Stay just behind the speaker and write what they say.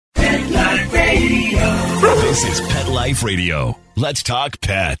This is Pet Life Radio. Let's talk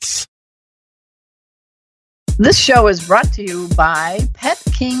pets. This show is brought to you by Pet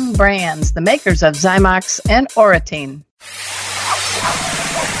King Brands, the makers of Zymox and Oratine.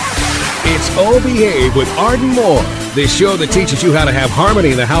 It's Oh Behave with Arden Moore, the show that teaches you how to have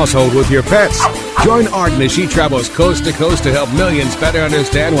harmony in the household with your pets. Join Arden as she travels coast to coast to help millions better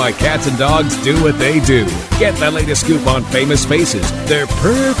understand why cats and dogs do what they do. Get the latest scoop on famous faces, their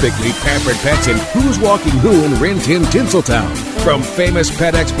perfectly pampered pets, and who's walking who in Rin Tin Tinseltown. From famous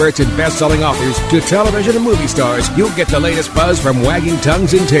pet experts and best-selling authors to television and movie stars, you'll get the latest buzz from wagging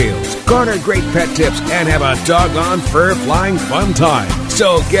tongues and tails. Garner great pet tips and have a doggone fur-flying fun time.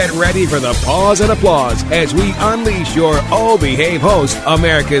 So get ready for the pause and applause as we unleash your Oh Behave host,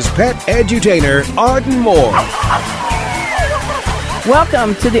 America's pet edutainer, Arden Moore.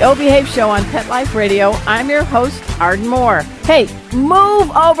 Welcome to the Oh Behave Show on Pet Life Radio. I'm your host, Arden Moore. Hey,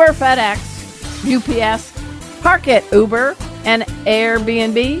 move over FedEx, UPS, park it Uber, and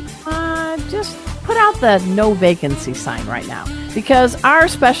Airbnb. Just put out the no vacancy sign right now, because our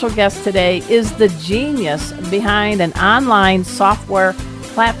special guest today is the genius behind an online software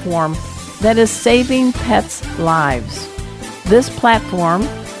platform that is saving pets' lives. This platform,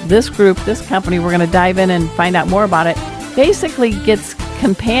 this group, this company, we're going to dive in and find out more about it, basically gets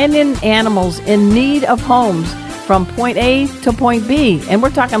companion animals in need of homes from point A to point B. And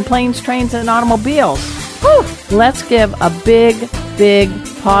we're talking planes, trains, and automobiles. Whew. Let's give a big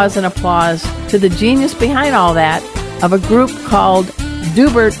pause and applause to the genius behind all that of a group called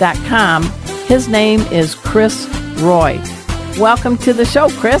Doobert.com. His name is Chris Roy. Welcome to the show,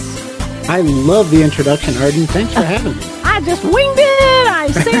 Chris. I love the introduction, Arden. Thanks for having me. I just winged it. I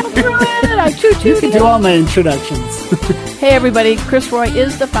sailed through it. I choo-chooed You can it. do all my introductions. Hey, everybody. Chris Roy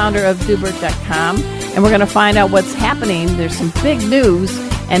is the founder of Doobert.com, and we're going to find out what's happening. There's some big news.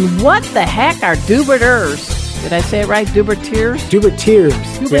 And what the heck are Dooberters? Did I say it right? Dooberteers? Dooberteers.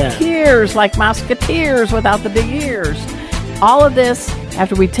 Dooberteers, like Musketeers without the big ears. All of this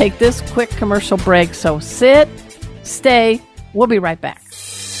after we take this quick commercial break. So sit, stay. We'll be right back.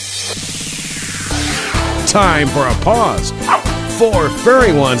 Time for a pause. 4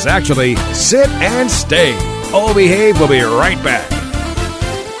 furry ones, actually. Sit and stay. Oh Behave will be right back.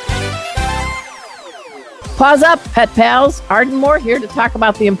 Pause up, pet pals. Arden Moore here to talk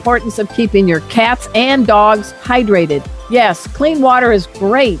about the importance of keeping your cats and dogs hydrated. Yes, clean water is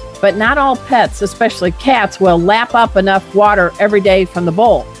great, but not all pets, especially cats, will lap up enough water every day from the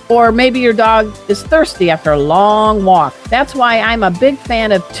bowl. Or maybe your dog is thirsty after a long walk. That's why I'm a big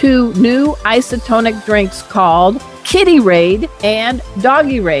fan of 2 new isotonic drinks called Kitty Raid and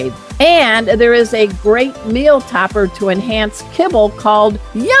Doggy Raid. And there is a great meal topper to enhance kibble called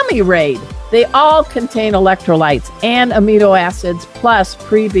Yummy Raid. They all contain electrolytes and amino acids plus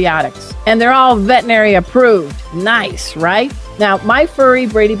prebiotics. And they're all veterinary approved. Nice, right? Now, my furry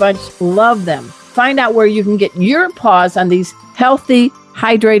Brady Bunch love them. Find out where you can get your paws on these healthy,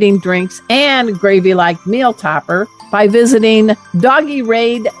 hydrating drinks and gravy-like meal topper by visiting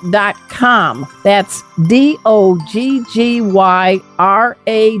doggyraid.com. That's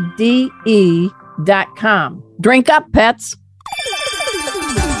DOGGYRADE.com. Drink up, pets.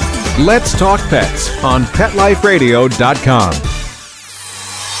 Let's Talk Pets on PetLifeRadio.com.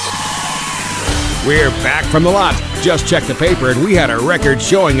 We're back from the lot. Just checked the paper and we had a record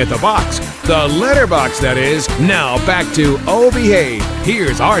showing at the box. The letterbox, that is. Now back to Oh Behave.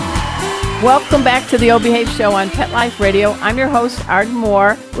 Here's Arden. Welcome back to the Oh Behave Show on Pet Life Radio. I'm your host, Arden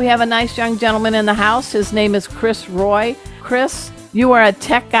Moore. We have a nice young gentleman in the house. His name is Chris Roy. Chris, you are a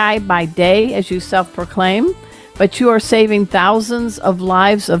tech guy by day, as you self-proclaim, but you are saving thousands of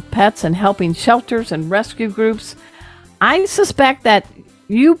lives of pets and helping shelters and rescue groups. I suspect that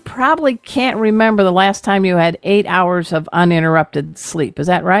you probably can't remember the last time you had 8 hours of uninterrupted sleep. Is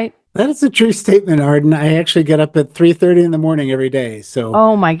that right? That is a true statement, Arden. I actually get up at 3:30 in the morning every day. So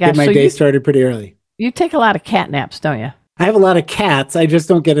oh my gosh, get my day started pretty early. You take a lot of cat naps, don't you? I have a lot of cats. I just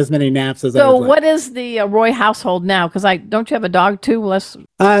don't get as many naps as I would like. So what is the Roy household now? Because don't you have a dog too?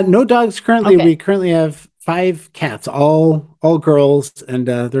 No dogs currently. Okay. We currently have 5 cats, all girls, and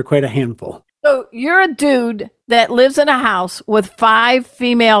they're quite a handful. So you're a dude that lives in a house with 5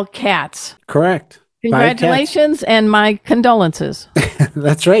 female cats. Correct. Congratulations and my condolences.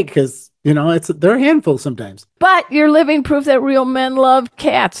 That's right, because they're a handful sometimes. But you're living proof that real men love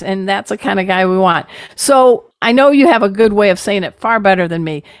cats, and that's the kind of guy we want. So I know you have a good way of saying it far better than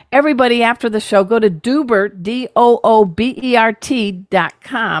me. Everybody after the show, go to Doobert, DOOBERT.com.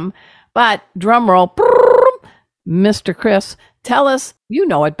 But drum roll, Mr. Chris, tell us, you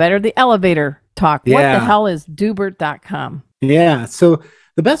know it better, the elevator talk. Yeah. What the hell is Doobert.com? Yeah, so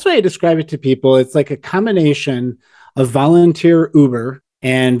the best way I describe it to people, it's like a combination of volunteer Uber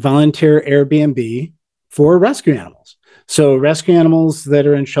and volunteer Airbnb for rescue animals. So rescue animals that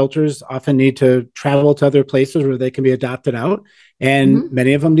are in shelters often need to travel to other places where they can be adopted out. And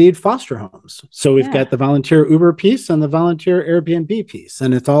many of them need foster homes. So we've got the volunteer Uber piece and the volunteer Airbnb piece.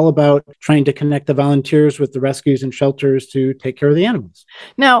 And it's all about trying to connect the volunteers with the rescues and shelters to take care of the animals.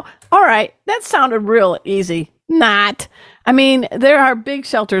 Now, all right, that sounded real easy. Not. I mean, there are big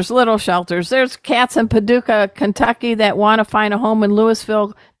shelters, little shelters. There's cats in Paducah, Kentucky that want to find a home in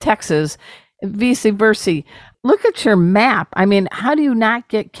Louisville, Texas, vice versa. Look at your map. I mean, how do you not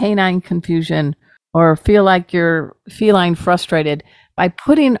get canine confusion or feel like you're feline frustrated by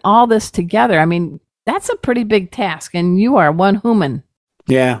putting all this together? I mean, that's a pretty big task, and you are one human.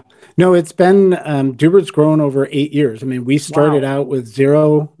 Yeah. No, it's been, Dubert's grown over 8 years. I mean, we started out with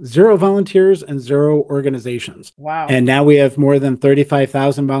zero volunteers and 0 organizations. Wow. And now we have more than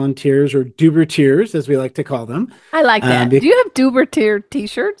 35,000 volunteers, or Duberteers, as we like to call them. I like that. Do you have Dubertier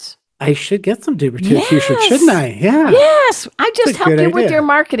t-shirts? I should get some Dubertier t-shirts, shouldn't I? Yeah. Yes. I just helped you with your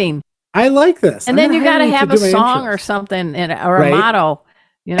marketing. I like this. And then you got to have a song or something or a motto,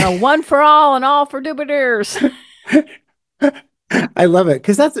 one for all and all for Dubertiers. I love it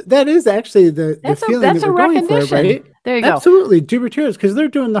because that is actually the feeling that we're going for, right? There you go. Absolutely, Dubertiers, because they're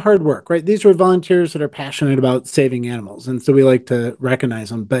doing the hard work, right? These are volunteers that are passionate about saving animals, and so we like to recognize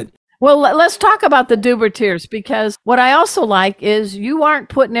them. But well, let's talk about the Dubertiers, because what I also like is you aren't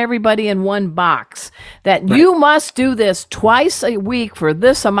putting everybody in one box. That you must do this twice a week for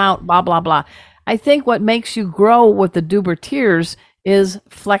this amount, blah blah blah. I think what makes you grow with the Dubertiers is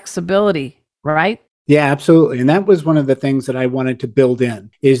flexibility, right? Yeah, absolutely. And that was one of the things that I wanted to build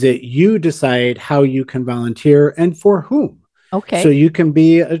in, is that you decide how you can volunteer and for whom. Okay. So you can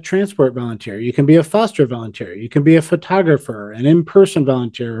be a transport volunteer, you can be a foster volunteer, you can be a photographer, an in-person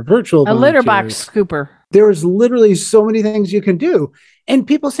volunteer, a virtual volunteer. A litter box scooper. There's literally so many things you can do. And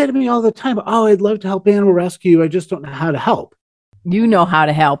people say to me all the time, oh, I'd love to help animal rescue. I just don't know how to help. You know how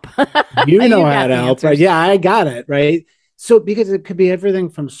to help. You know how to help, right? Yeah, I got it, right? So because it could be everything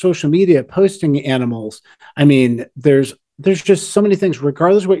from social media, posting animals. I mean, there's just so many things,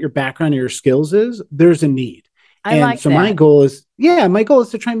 regardless of what your background or your skills is, there's a need. My goal is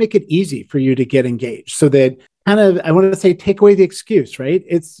to try and make it easy for you to get engaged so that kind of, I want to say, take away the excuse, right?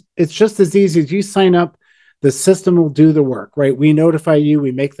 It's just as easy as you sign up, the system will do the work, right? We notify you,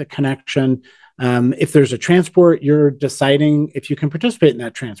 we make the connection. If there's a transport, you're deciding if you can participate in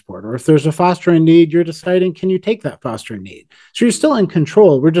that transport, or if there's a foster in need, you're deciding, can you take that foster in need? So you're still in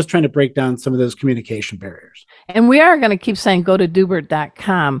control. We're just trying to break down some of those communication barriers. And we are going to keep saying, go to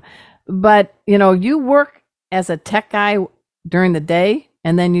Dubert.com, but you work as a tech guy during the day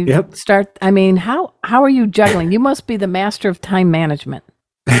and then you start, I mean, how are you juggling? You must be the master of time management.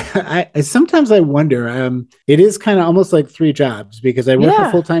 Sometimes I wonder, it is kind of almost like 3 jobs because I work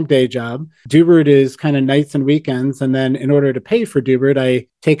a full-time day job. Dubert is kind of nights and weekends. And then in order to pay for Dubert, I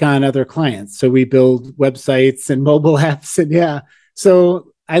take on other clients. So we build websites and mobile apps and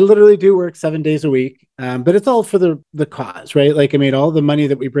so I literally do work 7 days a week, but it's all for the cause, right? Like, I mean, all the money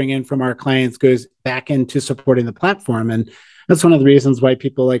that we bring in from our clients goes back into supporting the platform. And that's one of the reasons why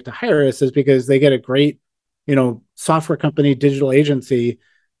people like to hire us, is because they get a great, software company, digital agency,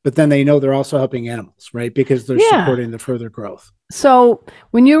 but then they know they're also helping animals, right? Because they're supporting the further growth. So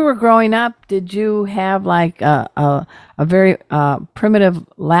when you were growing up, did you have like a very primitive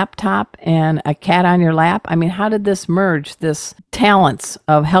laptop and a cat on your lap? I mean, how did this merge, this talents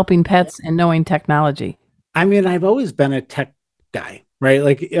of helping pets and knowing technology? I mean, I've always been a tech guy, right?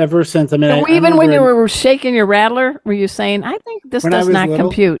 Like ever since, when you were shaking your rattler, were you saying, I think this does not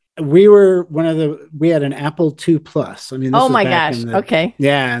compute? We had an Apple II Plus. I mean, this oh my gosh. Okay.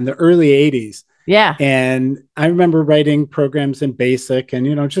 Yeah. In the early 80s. Yeah. And I remember writing programs in BASIC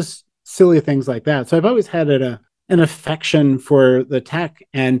and, just silly things like that. So I've always had an affection for the tech.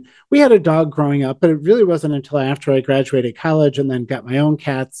 And we had a dog growing up, but it really wasn't until after I graduated college and then got my own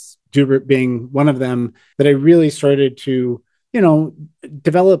cats, Dubert being one of them, that I really started to,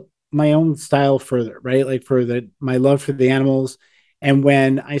 develop my own style further, right? Like my love for the animals. And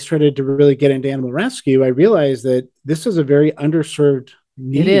when I started to really get into animal rescue, I realized that this is a very underserved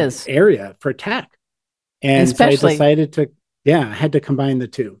area for tech. And especially, so I decided I had to combine the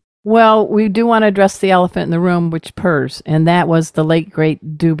two. Well, we do want to address the elephant in the room, which purrs, and that was the late,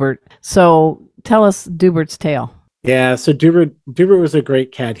 great Dubert. So tell us Dubert's tale. Yeah, so Dubert was a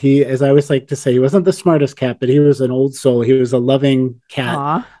great cat. He, as I always like to say, he wasn't the smartest cat, but he was an old soul. He was a loving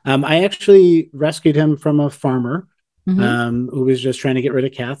cat. I actually rescued him from a farmer who was just trying to get rid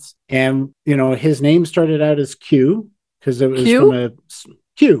of cats. And, his name started out as Q because it was from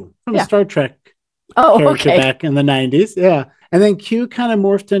Q from Star Trek character back in the 90s. Yeah. And then Q kind of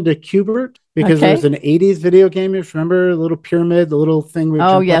morphed into Q*bert because there was an 80s video game. You remember a little pyramid, the little thing would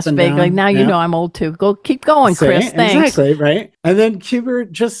jump up and vaguely. down. Now you know I'm old too. Keep going, Chris. Thanks. Exactly, right? And then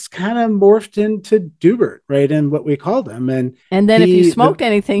Q*bert just kind of morphed into Doobert, right? And what we called him. And then if you smoked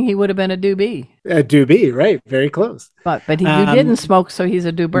anything, he would have been a doobie. A doobie, right? Very close. But you didn't smoke, so he's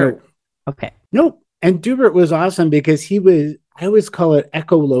a Doobert. No. Okay. Nope. And Doobert was awesome because he was, I always call it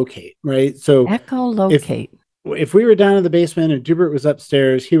echolocate, right? So echolocate. If we were down in the basement and Doobert was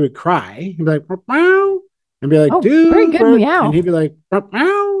upstairs, he would cry. He'd be like, meow, and be like, Doobert. Very good meow. And he'd be like,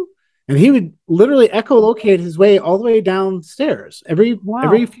 meow. And he would literally echolocate his way all the way downstairs. Every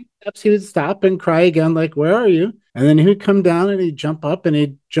few steps, he would stop and cry again, like, where are you? And then he would come down and he'd jump up and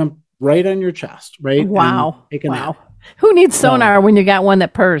he'd jump right on your chest, right? Wow. Wow. Who needs sonar when you got one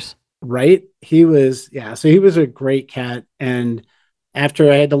that purrs? Right. He was, so he was a great cat. And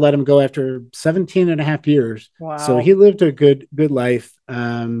after I had to let him go after 17 and a half years. Wow. So he lived a good life.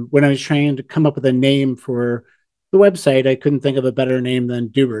 When I was trying to come up with a name for the website, I couldn't think of a better name than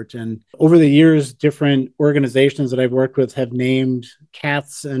Doobert. And over the years, different organizations that I've worked with have named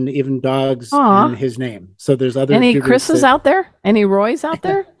cats and even dogs in his name. So there's other Any Dooberts Chris's out there? Any Roys out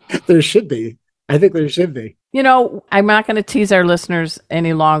there? There should be. I think there should be. You know, I'm not going to tease our listeners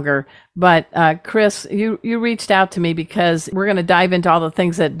any longer, but Chris, you reached out to me because we're going to dive into all the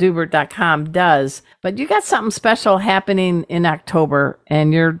things that Doobert.com does, but you got something special happening in October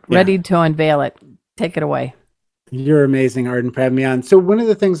and you're ready to unveil it. Take it away. You're amazing, Arden, for having me on. So one of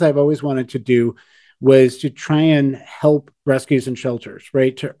the things I've always wanted to do was to try and help rescues and shelters,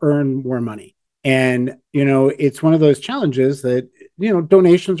 right, to earn more money. And, you know, it's one of those challenges that, you know,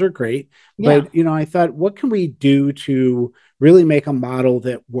 donations are great, but, you know, I thought, what can we do to really make a model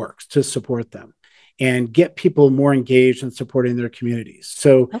that works to support them and get people more engaged in supporting their communities?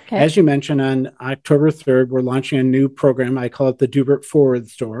 So as you mentioned, on October 3rd, we're launching a new program. I call it the Doobert Forward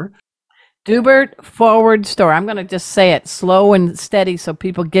Store. Doobert Forward Store. I'm going to just say it slow and steady so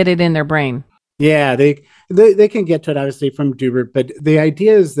people get it in their brain. Yeah, they can get to it obviously from Doobert, but the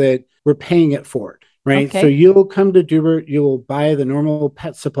idea is that we're paying it forward, right? Okay. So you'll come to Doobert, you'll buy the normal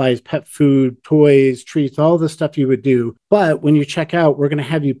pet supplies, pet food, toys, treats, all the stuff you would do. But when you check out, we're going to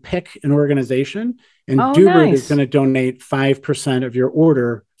have you pick an organization, and Doobert is going to donate 5% of your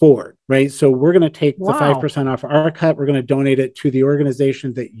order forward, right? So we're going to take the 5% off our cut. We're going to donate it to the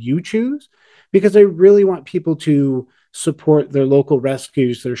organization that you choose, because I really want people to support their local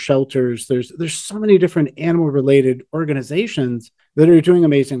rescues, their shelters. There's so many different animal related organizations that are doing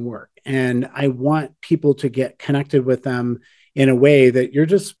amazing work. And I want people to get connected with them in a way that you're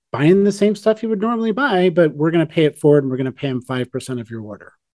just buying the same stuff you would normally buy, but we're going to pay it forward and we're going to pay them 5% of your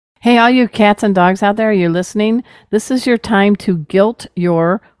order. Hey, all you cats and dogs out there, you're listening. This is your time to guilt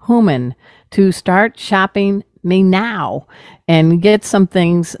your human, to start shopping me now and get some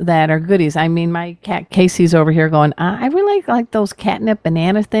things that are goodies. I mean, my cat Casey's over here going, I really like those catnip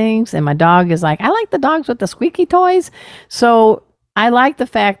banana things. And my dog is like, I like the dogs with the squeaky toys. So I like the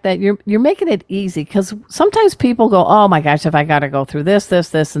fact that you're making it easy, because sometimes people go, oh my gosh, if I got to go through this,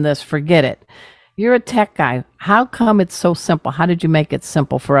 and this, forget it. You're a tech guy. How come it's so simple? How did you make it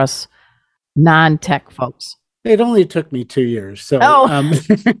simple for us non-tech folks? It only took me 2 years. So,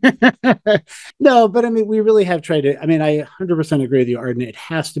 no, but I mean, we really have tried to, I mean, I 100% agree with you, Arden. It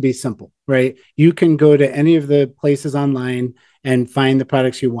has to be simple, right? You can go to any of the places online and find the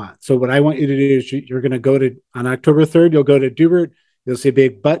products you want. So what I want you to do is you're going to go to, on October 3rd, you'll go to Doobert. You'll see a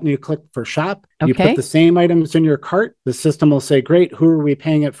big button. You click for shop. You put the same items in your cart. The system will say, great, who are we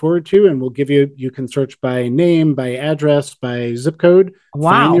paying it forward to? And we'll give you can search by name, by address, by zip code,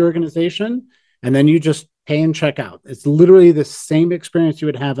 find the organization, and then you just pay and check out. It's literally the same experience you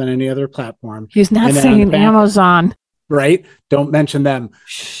would have on any other platform. He's not saying Amazon. Right? Don't mention them.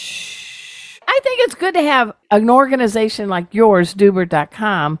 Shh. I think it's good to have an organization like yours,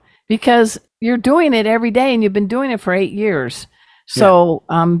 Doobert.com, because you're doing it every day and you've been doing it for 8 years. So,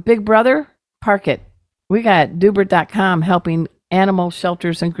 Big Brother, park it. We got Doobert.com helping animal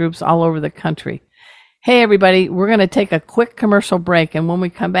shelters and groups all over the country. Hey, everybody, we're going to take a quick commercial break. And when we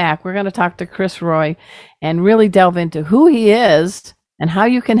come back, we're going to talk to Chris Roy and really delve into who he is and how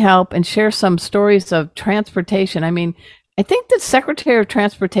you can help and share some stories of transportation. I mean, I think the Secretary of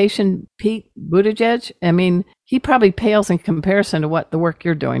Transportation, Pete Buttigieg, I mean, he probably pales in comparison to what the work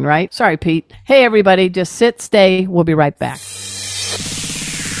you're doing, right? Sorry, Pete. Hey, everybody, just sit, stay. We'll be right back.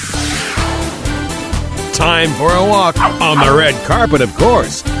 Time for a walk on the red carpet, of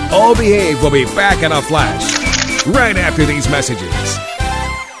course. All Behave will be back in a flash right after these messages.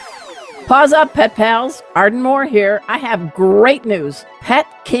 Pause up, pet pals. Arden Moore here. I have great news. Pet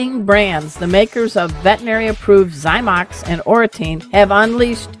King Brands, the makers of veterinary-approved Zymox and Oratine, have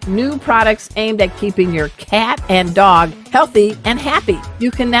unleashed new products aimed at keeping your cat and dog healthy and happy. You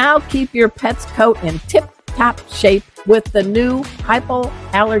can now keep your pet's coat in tip-top shape with the new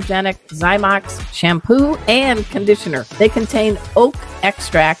hypoallergenic Zymox shampoo and conditioner. They contain oak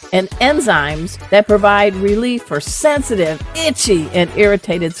extract and enzymes that provide relief for sensitive, itchy, and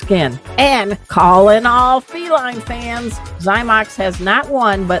irritated skin. And calling all feline fans, Zymox has not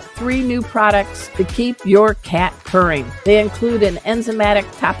one, but 3 new products to keep your cat purring. They include an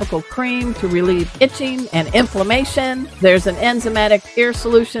enzymatic topical cream to relieve itching and inflammation. There's an enzymatic ear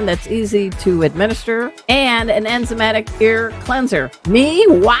solution that's easy to administer, and an enzymatic ear cleanser.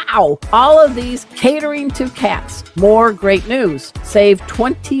 Wow! All of these catering to cats. More great news. Save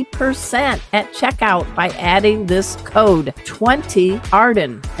 20% at checkout by adding this code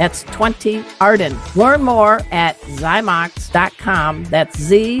 20ARDEN. That's 20ARDEN. Learn more at Zymox.com. That's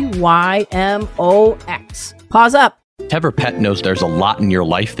ZYMOX. Pause up. Tevra Pet knows there's a lot in your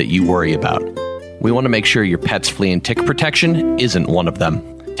life that you worry about. We want to make sure your pet's flea and tick protection isn't one of them.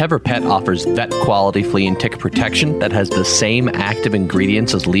 Tevra Pet offers vet-quality flea and tick protection that has the same active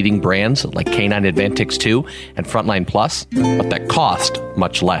ingredients as leading brands like Canine Advantix 2 and Frontline Plus, but that cost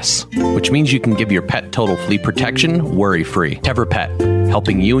much less, which means you can give your pet total flea protection worry-free. Tevra Pet,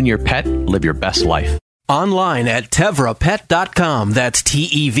 helping you and your pet live your best life. Online at TevraPet.com. That's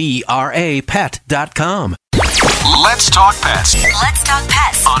TEVRA Pet.com. Let's talk pets Let's talk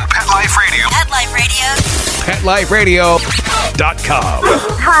pets on Pet Life Radio. Pet Life Radio. PetLifeRadio.com.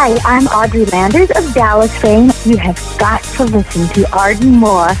 Hi, I'm Audrey Landers of Dallas fame. You have got to listen to Arden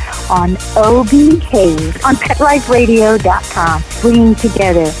Moore on Oh Behave on PetLifeRadio.com, bringing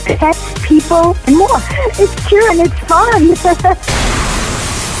together pets, people, and more. It's true and it's fun.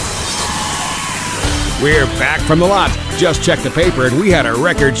 We're back from the lot. Just checked the paper and we had a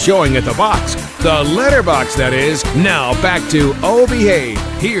record showing at the box. The letterbox, that is. Now back to Oh Behave.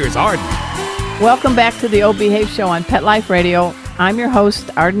 Here's Arden. Welcome back to the Oh Behave Show on Pet Life Radio. I'm your host,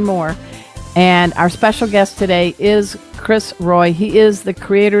 Arden Moore, and our special guest today is Chris Roy. He is the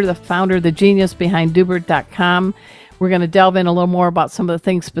creator, the founder, the genius behind Doobert.com. We're going to delve in a little more about some of the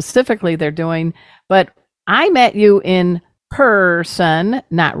things specifically they're doing, but I met you in person,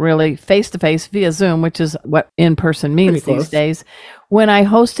 not really face-to-face, via Zoom, which is what in-person means these days, when I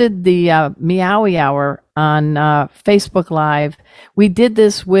hosted the Meowie Hour on Facebook Live. We did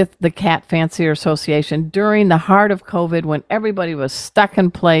this with the Cat Fancier Association during the heart of COVID when everybody was stuck in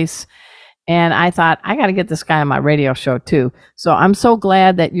place. And I thought, I got to get this guy on my radio show too. So I'm so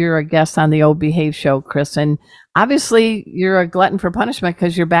glad that you're a guest on the Oh Behave Show, Chris. And obviously you're a glutton for punishment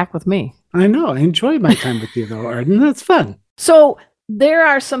because you're back with me. I know. I enjoy my time with you though, Arden. That's fun. So there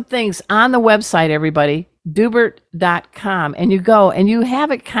are some things on the website, everybody, Doobert.com, and you go and you have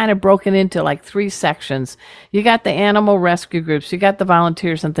it kind of broken into like 3 sections. You got the animal rescue groups, you got the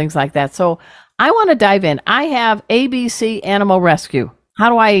volunteers and things like that. So I want to dive in. I have ABC Animal Rescue. How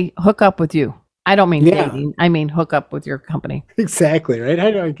do I hook up with you? I don't mean dating. I mean hook up with your company. Exactly, right?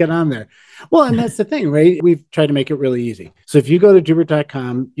 How do I get on there? Well, and that's the thing, right? We've tried to make it really easy. So if you go to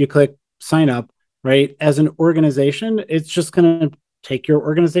Doobert.com, you click sign up, right? As an organization, it's just going to take your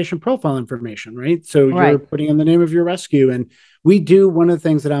organization profile information, right? So you're putting in the name of your rescue. And we do, one of the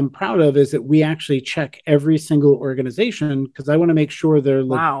things that I'm proud of is that we actually check every single organization because I want to make sure they're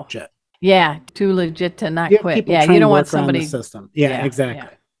legit. Yeah, too legit to not quit. Yeah, you don't want somebody. System. Yeah, exactly.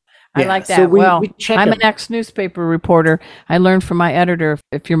 Yeah. I like that. So I'm an ex-newspaper reporter. I learned from my editor,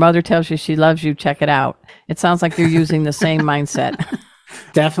 if your mother tells you she loves you, check it out. It sounds like you're using the same mindset.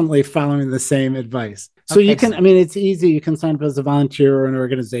 Definitely following the same advice. So you can, I mean, it's easy. You can sign up as a volunteer or an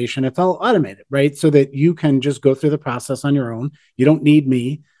organization. It's all automated, right? So that you can just go through the process on your own. You don't need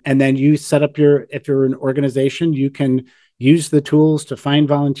me. And then you set up if you're an organization, you can use the tools to find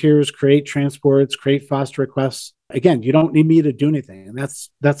volunteers, create transports, create foster requests. Again, you don't need me to do anything. And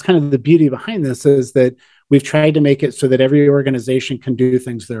that's kind of the beauty behind this is that we've tried to make it so that every organization can do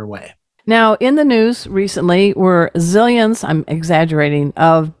things their way. Now, in the news recently were zillions, I'm exaggerating,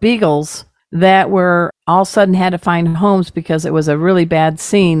 of beagles that were all of a sudden had to find homes because it was a really bad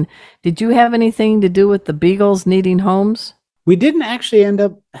scene. Did you have anything to do with the beagles needing homes? We didn't actually end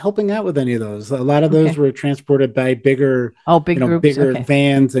up helping out with any of those. A lot of those were transported by bigger, bigger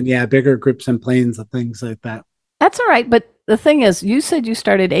vans and bigger groups and planes and things like that. That's all right. But the thing is, you said you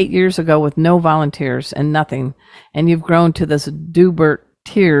started 8 years ago with no volunteers and nothing, and you've grown to this Doobert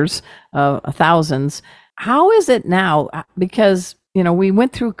tiers of thousands. How is it now? Because, we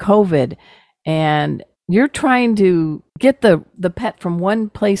went through COVID and you're trying to get the pet from one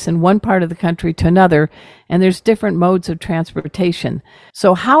place in one part of the country to another, and there's different modes of transportation.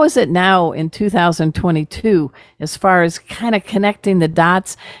 So how is it now in 2022 as far as kind of connecting the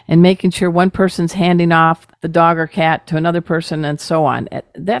dots and making sure one person's handing off the dog or cat to another person and so on?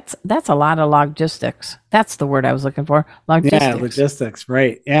 That's a lot of logistics. That's the word I was looking for. Logistics. Yeah, logistics,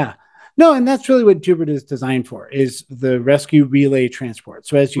 right. Yeah. No, and that's really what Joubert is designed for, is the rescue relay transport.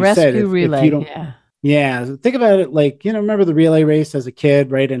 So as you said, if you don't, yeah, think about it like, remember the relay race as a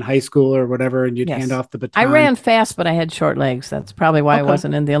kid, right, in high school or whatever, and you'd hand off the baton. I ran fast, but I had short legs. That's probably why I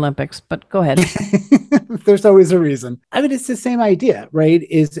wasn't in the Olympics, but go ahead. There's always a reason. I mean, it's the same idea, right?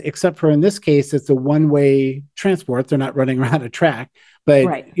 Except for in this case, it's a one-way transport. They're not running around a track.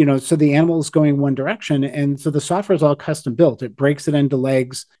 But, so the animal is going one direction. And so the software is all custom built. It breaks it into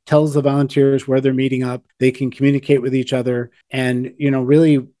legs, tells the volunteers where they're meeting up. They can communicate with each other. And,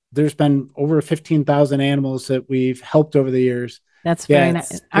 really, there's been over 15,000 animals that we've helped over the years. That's very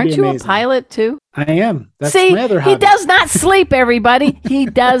nice. Aren't you amazing. A pilot too? I am. That's my other hobby. He does not sleep, everybody. He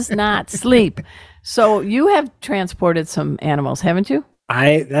does not sleep. So you have transported some animals, haven't you?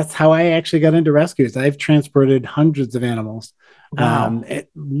 That's how I actually got into rescues. I've transported hundreds of animals. Wow.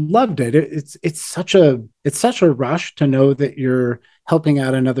 Loved it. It's such a rush to know that you're helping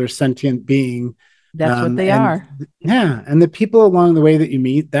out another sentient being. That's what they are. Yeah. And the people along the way that you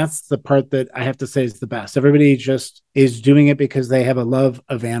meet, that's the part that I have to say is the best. Everybody just is doing it because they have a love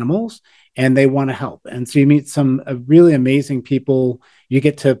of animals and they want to help. And so you meet some really amazing people. You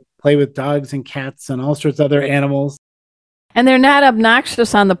get to play with dogs and cats and all sorts of other animals. And they're not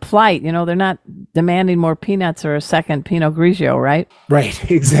obnoxious on the flight. They're not demanding more peanuts or a second Pinot Grigio, right? Right,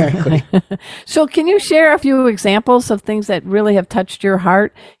 exactly. So can you share a few examples of things that really have touched your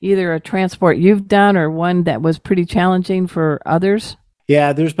heart, either a transport you've done or one that was pretty challenging for others?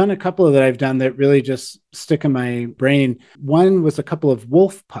 Yeah, there's been a couple that I've done that really just stick in my brain. One was a couple of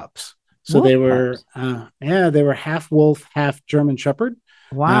wolf pups. So they were half wolf, half German Shepherd.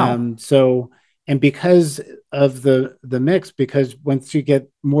 Wow. And because of the mix, because once you get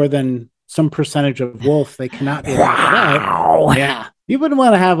more than some percentage of wolf, they cannot be allowed. Yeah. You wouldn't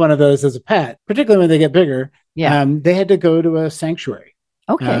want to have one of those as a pet, particularly when they get bigger. Yeah. They had to go to a sanctuary.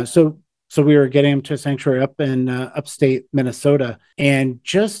 Okay. So we were getting them to a sanctuary up in upstate Minnesota. And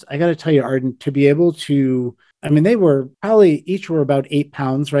I got to tell you, Arden, to be able to, they were probably each were about 8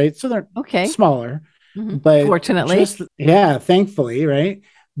 pounds, right? So they're smaller. Mm-hmm. But fortunately. Thankfully, right?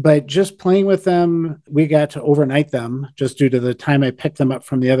 But just playing with them, we got to overnight them just due to the time I picked them up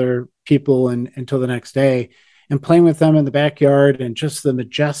from the other people until the next day. And playing with them in the backyard and just the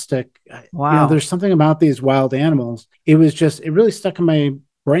majestic, wow. There's something about these wild animals. It really stuck in my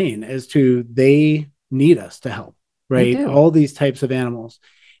brain as to they need us to help, right? All these types of animals.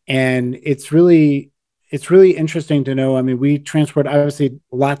 And it's really interesting to know. We transport obviously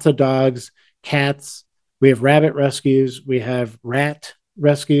lots of dogs, cats. We have rabbit rescues. We have rat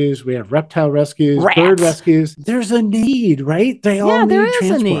rescues, we have reptile rescues, bird rescues. There's a need, right? They all need transport.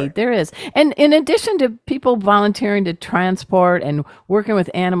 There is a need. There is. And in addition to people volunteering to transport and working with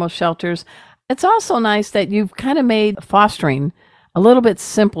animal shelters, it's also nice that you've kind of made fostering a little bit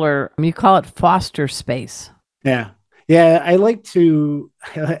simpler. You call it foster space. Yeah. Yeah, I like to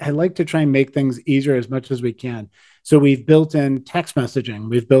try and make things easier as much as we can. So we've built in text messaging.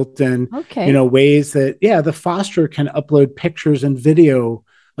 We've built in, ways that, the foster can upload pictures and video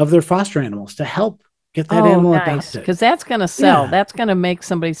of their foster animals to help get that animal adopted. Because that's going to sell. Yeah. That's going to make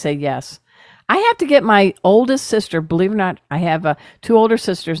somebody say yes. I have to get my oldest sister, believe it or not, I have 2 older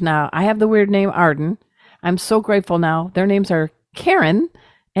sisters now. I have the weird name Arden. I'm so grateful now. Their names are Karen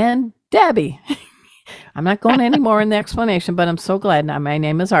and Debbie. I'm not going any more in the explanation, but I'm so glad now. My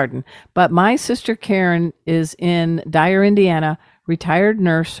name is Arden. But my sister Karen is in Dyer, Indiana, retired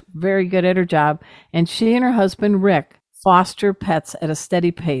nurse, very good at her job. And she and her husband, Rick, foster pets at a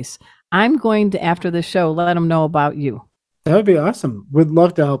steady pace. I'm going to, after the show, let them know about you. That would be awesome. We'd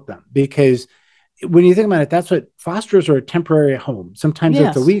love to help them because when you think about it, that's what fosters are, a temporary home. Sometimes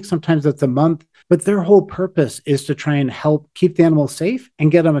it's a week, sometimes it's a month, but their whole purpose is to try and help keep the animals safe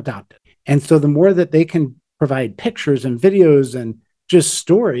and get them adopted. And so the more that they can provide pictures and videos and just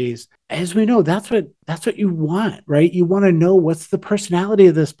stories, as we know, that's what you want, right? You want to know what's the personality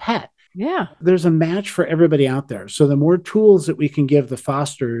of this pet. Yeah. There's a match for everybody out there. So the more tools that we can give the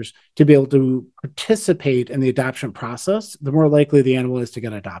fosters to be able to participate in the adoption process, the more likely the animal is to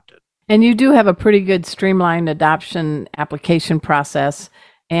get adopted. And you do have a pretty good streamlined adoption application process.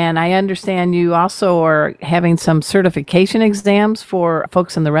 And I understand you also are having some certification exams for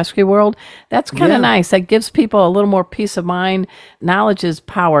folks in the rescue world. That's kind of nice. That gives people a little more peace of mind. Knowledge is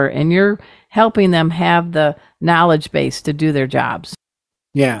power, and you're helping them have the knowledge base to do their jobs.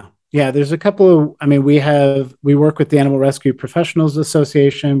 Yeah. There's a couple of, we work with the Animal Rescue Professionals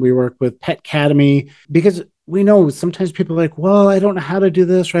Association. We work with Pet Academy, because we know sometimes people are like, well, I don't know how to do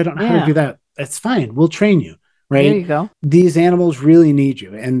this, or I don't know how to do that. That's fine. We'll train you. Right? There you go. These animals really need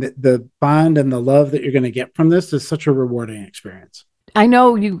you. And the bond and the love that you're going to get from this is such a rewarding experience. I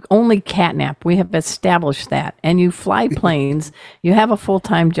know you only catnap. We have established that. And you fly planes, you have a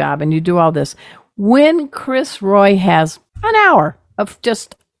full-time job, and you do all this. When Chris Roy has an hour of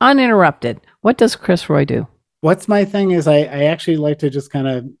just uninterrupted, what does Chris Roy do? What's my thing is I actually like to just kind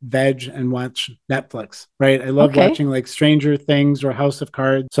of veg and watch Netflix, right? I love watching like Stranger Things or House of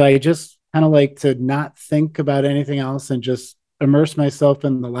Cards. So I just kind of like to not think about anything else and just immerse myself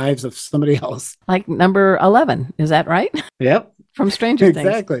in the lives of somebody else. Like number 11, is that right? Yep. From Stranger Things.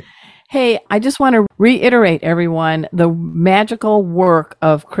 Exactly. Hey, I just want to reiterate, everyone, the magical work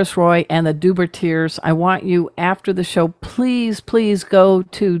of Chris Roy and the Dubertiers. I want you, after the show, please go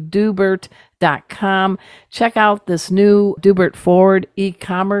to Dubert.com. Check out this new Dubert Forward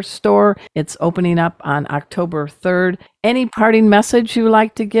e-commerce store. It's opening up on October 3rd. Any parting message you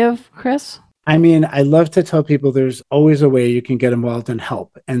like to give, Chris? I love to tell people there's always a way you can get involved and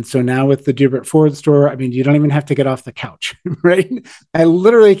help. And so now with the Dubert Forward store, you don't even have to get off the couch, right? I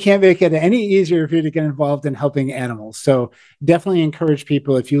literally can't make it any easier for you to get involved in helping animals. So definitely encourage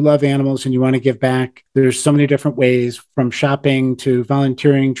people, if you love animals and you want to give back, there's so many different ways, from shopping to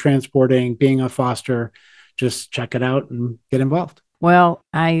volunteering, transporting, being a foster. Just check it out and get involved. Well,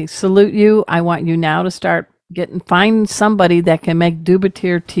 I salute you. I want you now to find somebody that can make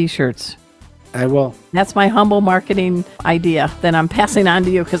Dubertier t-shirts. I will. That's my humble marketing idea that I'm passing on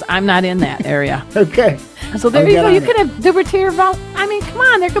to you, because I'm not in that area. Okay. So there you go. You could have Dubertier. Come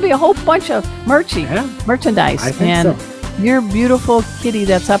on. There could be a whole bunch of merchandise. I think so. Your beautiful kitty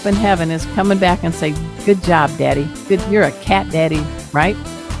that's up in heaven is coming back and say, good job, Daddy. You're a cat daddy, right?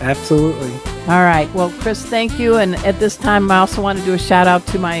 Absolutely. All right. Well, Chris, thank you. And at this time, I also want to do a shout out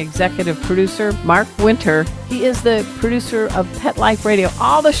to my executive producer, Mark Winter. He is the producer of Pet Life Radio,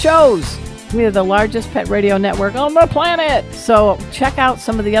 all the shows. We are the largest pet radio network on the planet. So check out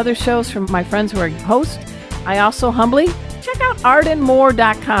some of the other shows from my friends who are hosts. I also humbly check out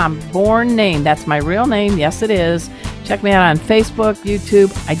ardenmoore.com. Born name. That's my real name. Yes, it is. Check me out on Facebook, YouTube.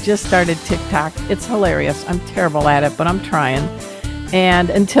 I just started TikTok. It's hilarious. I'm terrible at it, but I'm trying. And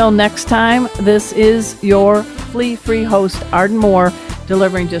until next time, this is your flea-free host, Arden Moore,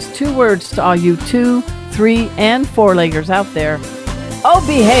 delivering just 2 words to all you 2, 3, and 4-leggers out there. Oh,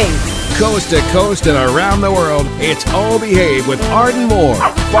 behave. Coast to coast and around the world, it's Oh Behave with Arden Moore.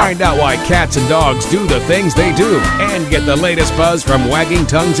 Find out why cats and dogs do the things they do, and get the latest buzz from wagging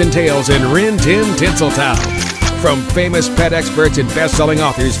tongues and tails in Rin Tin Tinseltown. From famous pet experts and best-selling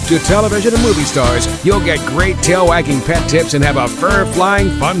authors to television and movie stars, you'll get great tail-wagging pet tips and have a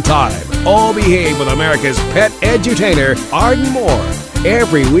fur-flying fun time. Oh Behave with America's pet edutainer, Arden Moore.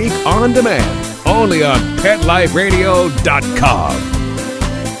 Every week on demand, only on PetLifeRadio.com.